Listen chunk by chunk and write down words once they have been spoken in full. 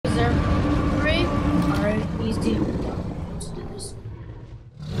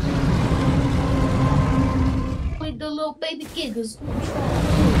little baby gigas.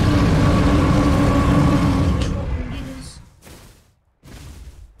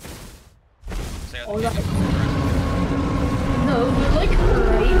 Oh, that. No, they're like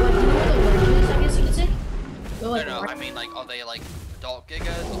right, like you know what the legends, I guess you could say? They're like No, right. I mean like, are they like adult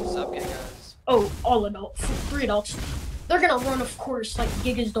gigas, sub gigas? Oh, all adult, 3 adults. They're gonna run, of course, like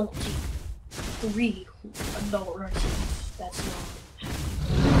gigas don't take 3 adult runs. That's not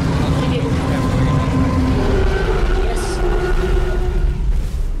happening.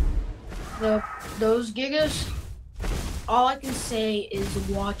 Yes. Those gigas, all I can say is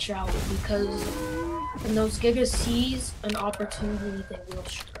watch out, because when those gigas seize an opportunity, they will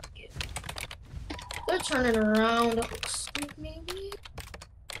strike it. They're turning around, it looks like maybe.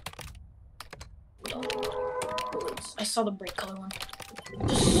 No, I saw the brake color one.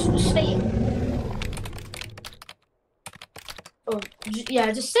 Just stay. Oh,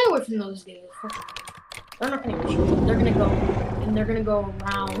 yeah, just stay away from those gigas. They're not gonna hit you. They're gonna go, and they're gonna go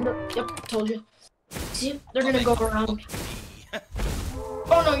around. Yep, told you. See, they're gonna go around.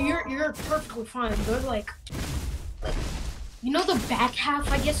 Oh no, you're perfectly fine. They're like, you know, the back half,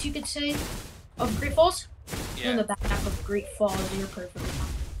 I guess you could say, of Great Falls. Yeah. In the back half of Great Falls, you're perfectly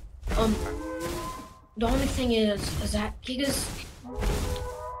fine. The only thing is that gigas.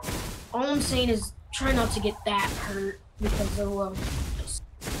 All I'm saying is try not to get that hurt, because they will just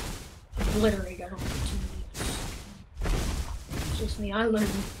obliterate an opportunity. It's just me. I learned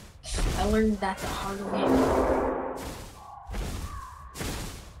that the hard way.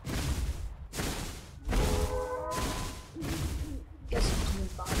 Guess I'm coming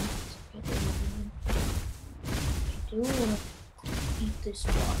bottom. I do want to eat this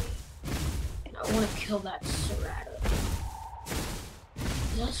body, and I want to kill that Serrata.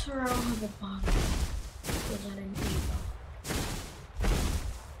 That's where I'll have a body. Because I didn't eat them.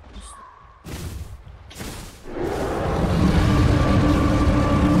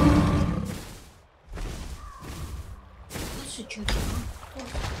 That's a juice.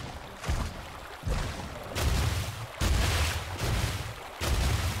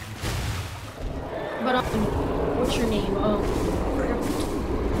 But what's your name?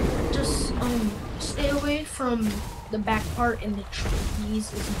 Just stay away from the back part and the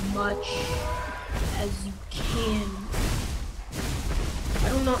trees as much as you can. I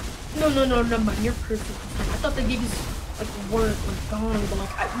don't know. No, man, you're perfect. I thought the gigs like weren't like gone, but like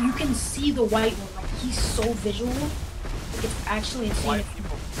you can see the white one. Like he's so visual. Like, it's actually insane. White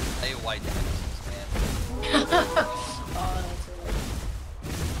people play white dinosaurs, man. That's right.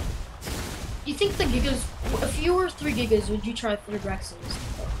 You think the gigas? If you were 3 gigas, would you try 3 Rexes?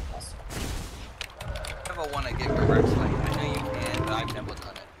 I never want to get a Rex, like, I know you can, but I've never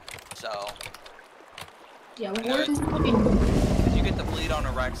done it. So, Yeah, I know we're if you get the bleed on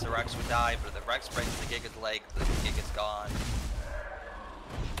a Rex, the Rex would die, but if the Rex breaks the Giga's leg, the Giga's gone.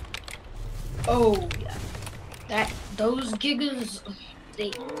 Oh yeah, those gigas,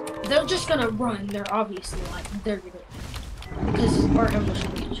 they're just gonna run. They're obviously like they're gonna, because our ambush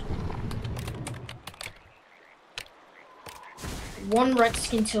range. 1 Rex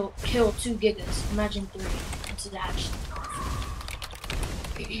can kill 2 gigas. Imagine 3. It's actually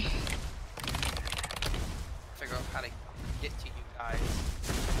Figure out how to get to you guys.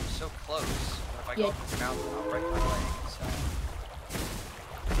 I'm so close, but if I go up the mountain, I'll break my leg, so.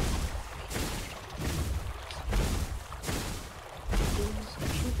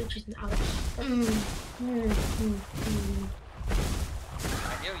 I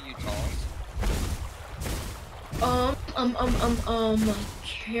hear you, Talls.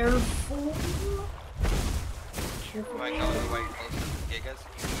 Careful. Am I going the way close to the Gigas?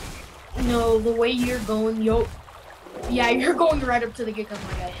 No, the way you're going, yeah, you're going right up to the gigas,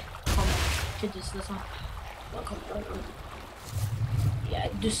 my guy. To this one. Yeah,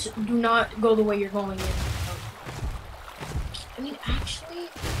 just do not go the way you're going in. I mean, actually,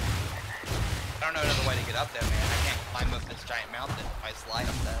 I don't know another way to get up there, man. I can't climb up this giant mountain if I slide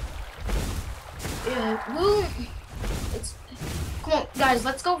up there. yeah, well, come on, guys,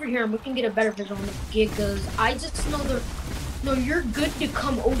 let's go over here and we can get a better visual on the gigas. I just know no, you're good to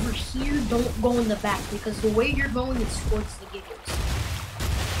come over here. Don't go in the back, because the way you're going is towards the gigas.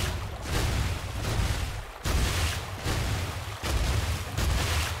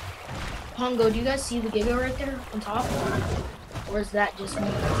 Pongo, do you guys see the giga right there on top? Or is that just me?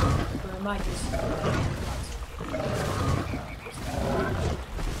 Or am I just...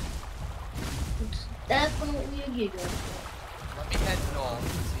 It's definitely a giga. Let me head north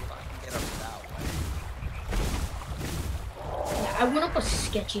and see if I can get up that way. Yeah, I went up a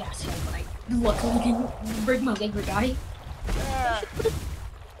sketchy ass hill, but I luckily didn't break my leg or die. Yeah.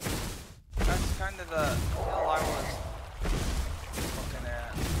 That's kind of the hill I was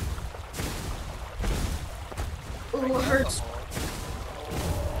Ooh, it hurts.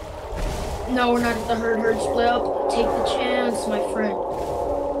 No, we're not at the herd split up. Take the chance, my friend.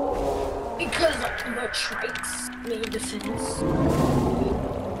 Because the trikes made defense.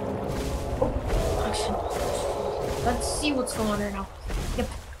 Oh, actually, let's see what's going on right now. Yep.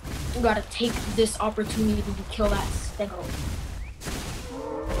 We gotta take this opportunity to kill that stego.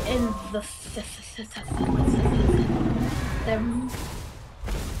 And the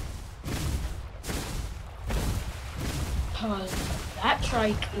that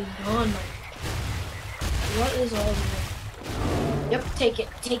trike is gone. What is all this? Yep, take it.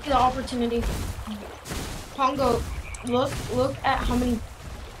 Take the opportunity. Pongo, look at how many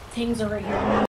things are right here.